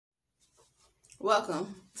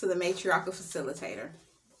Welcome to the Matriarchal Facilitator.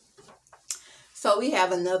 So we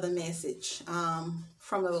have another message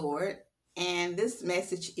from the Lord, and this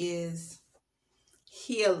message is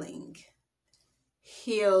healing.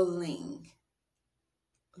 Healing.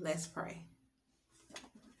 Let's pray.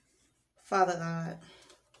 Father God,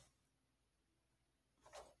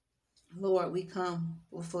 Lord, we come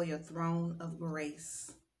before your throne of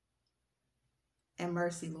grace and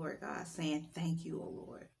mercy, Lord God, saying thank you, O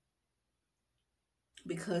Lord,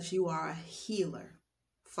 because you are a healer,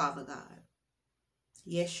 Father God.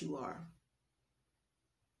 Yes, you are.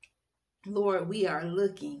 Lord, we are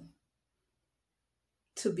looking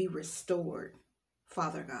to be restored,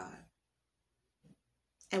 Father God.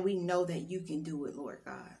 And we know that you can do it, Lord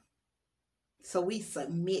God. So we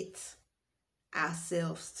submit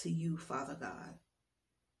ourselves to you, Father God,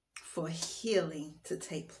 for healing to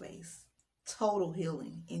take place. Total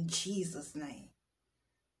healing in Jesus' name.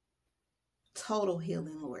 Total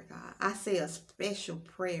healing, Lord God. I say a special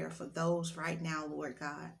prayer for those right now, Lord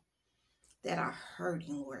God, that are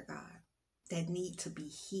hurting, Lord God, that need to be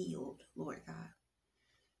healed, Lord God.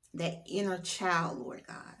 That inner child, Lord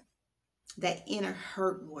God. That inner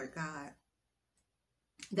hurt, Lord God.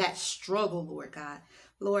 That struggle, Lord God.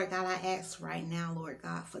 Lord God, I ask right now, Lord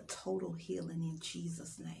God, for total healing in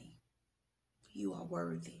Jesus' name. You are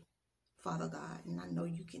worthy, Father God, and I know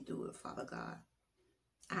you can do it, Father God.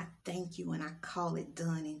 I thank you and I call it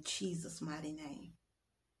done in Jesus' mighty name.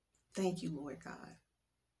 Thank you, Lord God.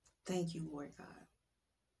 Thank you, Lord God.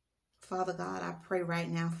 Father God, I pray right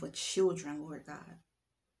now for children, Lord God.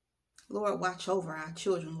 Lord, watch over our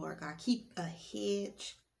children, Lord God. Keep a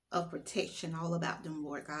hedge of protection all about them,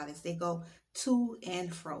 Lord God, as they go to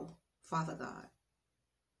and fro, Father God.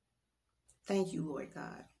 Thank you, Lord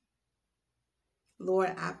God.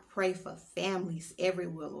 Lord, I pray for families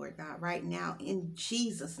everywhere, Lord God, right now in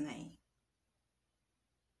Jesus' name.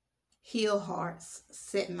 Heal hearts,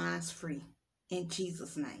 set minds free in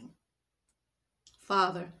Jesus' name.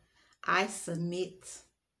 Father, I submit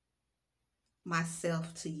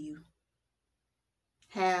myself to you.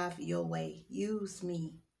 Have your way. Use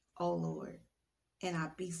me, oh Lord, and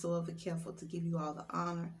I be so ever careful to give you all the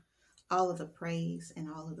honor, all of the praise, and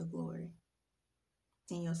all of the glory.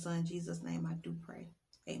 In your Son, Jesus' name, I do pray.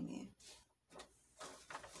 Amen.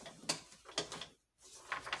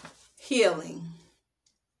 Healing.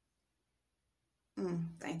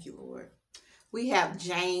 Thank you, Lord. We have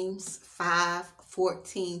James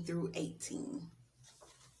 5:14 through 18.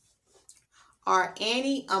 Are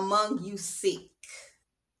any among you sick?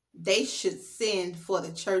 They should send for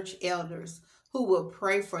the church elders, who will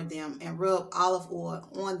pray for them and rub olive oil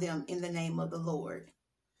on them in the name of the Lord.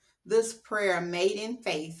 This prayer made in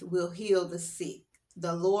faith will heal the sick.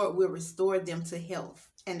 The Lord will restore them to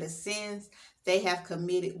health, and the sins they have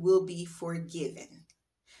committed will be forgiven.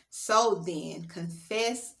 So then,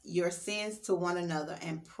 confess your sins to one another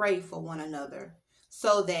and pray for one another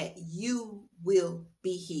so that you will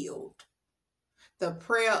be healed. The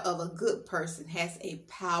prayer of a good person has a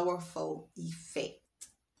powerful effect.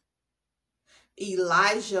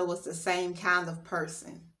 Elijah was the same kind of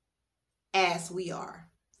person as we are.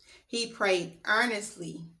 He prayed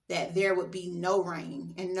earnestly that there would be no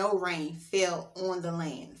rain, and no rain fell on the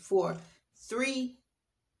land for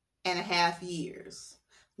 3.5 years.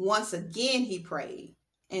 Once again he prayed,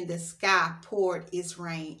 and the sky poured its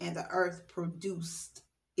rain, and the earth produced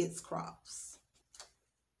its crops.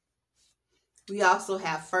 We also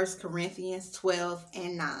have 1 Corinthians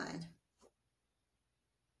 12:9.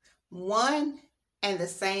 One and the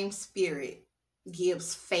same Spirit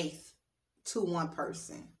gives faith to one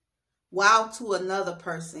person, while to another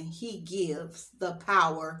person he gives the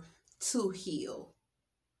power to heal.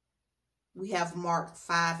 We have Mark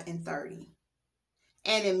 5:30.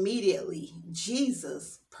 And immediately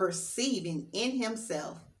Jesus, perceiving in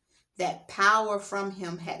himself that power from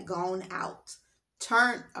him had gone out,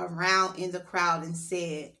 turned around in the crowd and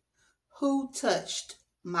said, "Who touched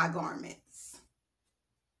my garments?"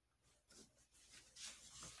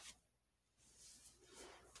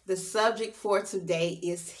 The subject for today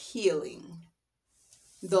is healing.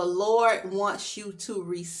 The Lord wants you to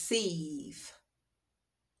receive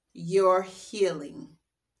your healing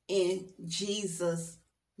in Jesus'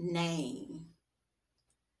 name.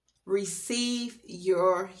 Receive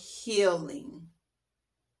your healing.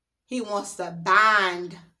 He wants to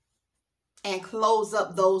bind and close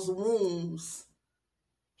up those wounds.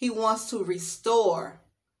 He wants to restore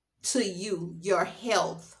to you your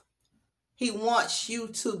health. He wants you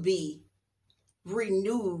to be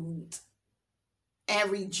renewed and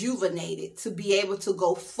rejuvenated, to be able to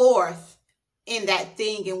go forth in that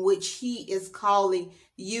thing in which he is calling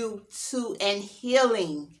you to, and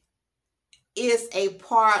healing is a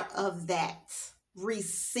part of that.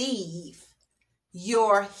 Receive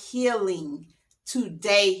your healing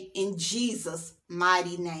today in Jesus'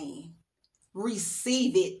 mighty name.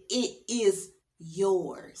 Receive it. It is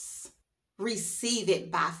yours. Receive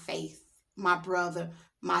it by faith, my brother,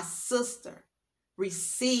 my sister.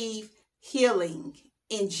 Receive healing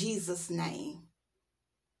in Jesus' name.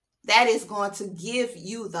 That is going to give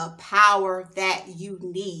you the power that you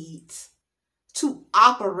need to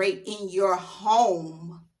operate in your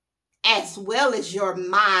home as well as your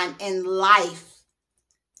mind and life.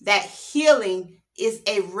 That healing is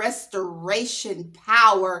a restoration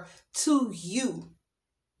power to you,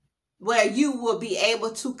 where you will be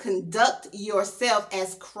able to conduct yourself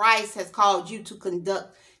as Christ has called you to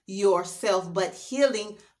conduct yourself. But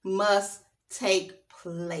healing must take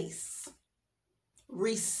place.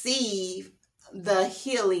 Receive the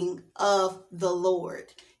healing of the Lord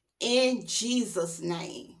in Jesus'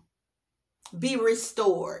 name. Be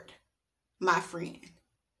restored, my friend.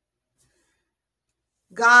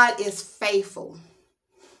 God is faithful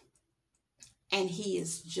and he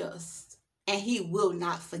is just, and he will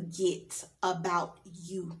not forget about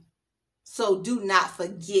you. So do not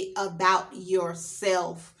forget about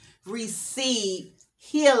yourself. Receive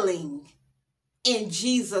healing in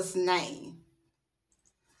Jesus' name.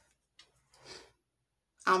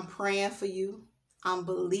 I'm praying for you. I'm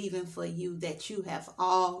believing for you that you have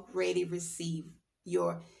already received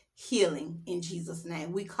your healing in Jesus'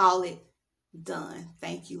 name. We call it done.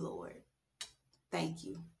 Thank you, Lord. Thank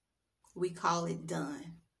you. We call it done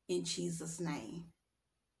in Jesus' name.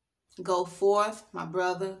 Go forth, my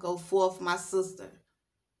brother. Go forth, my sister.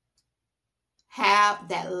 Have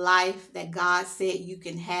that life that God said you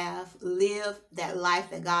can have. Live that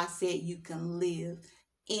life that God said you can live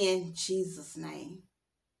in Jesus' name.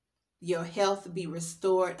 Your health be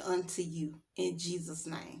restored unto you in Jesus'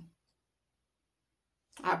 name.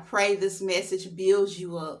 I pray this message builds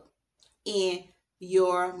you up in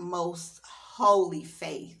your most holy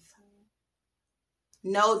faith.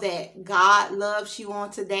 Know that God loves you on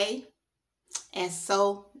today, and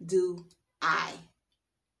so do I.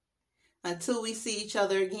 Until we see each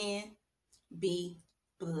other again, be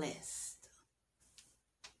blessed.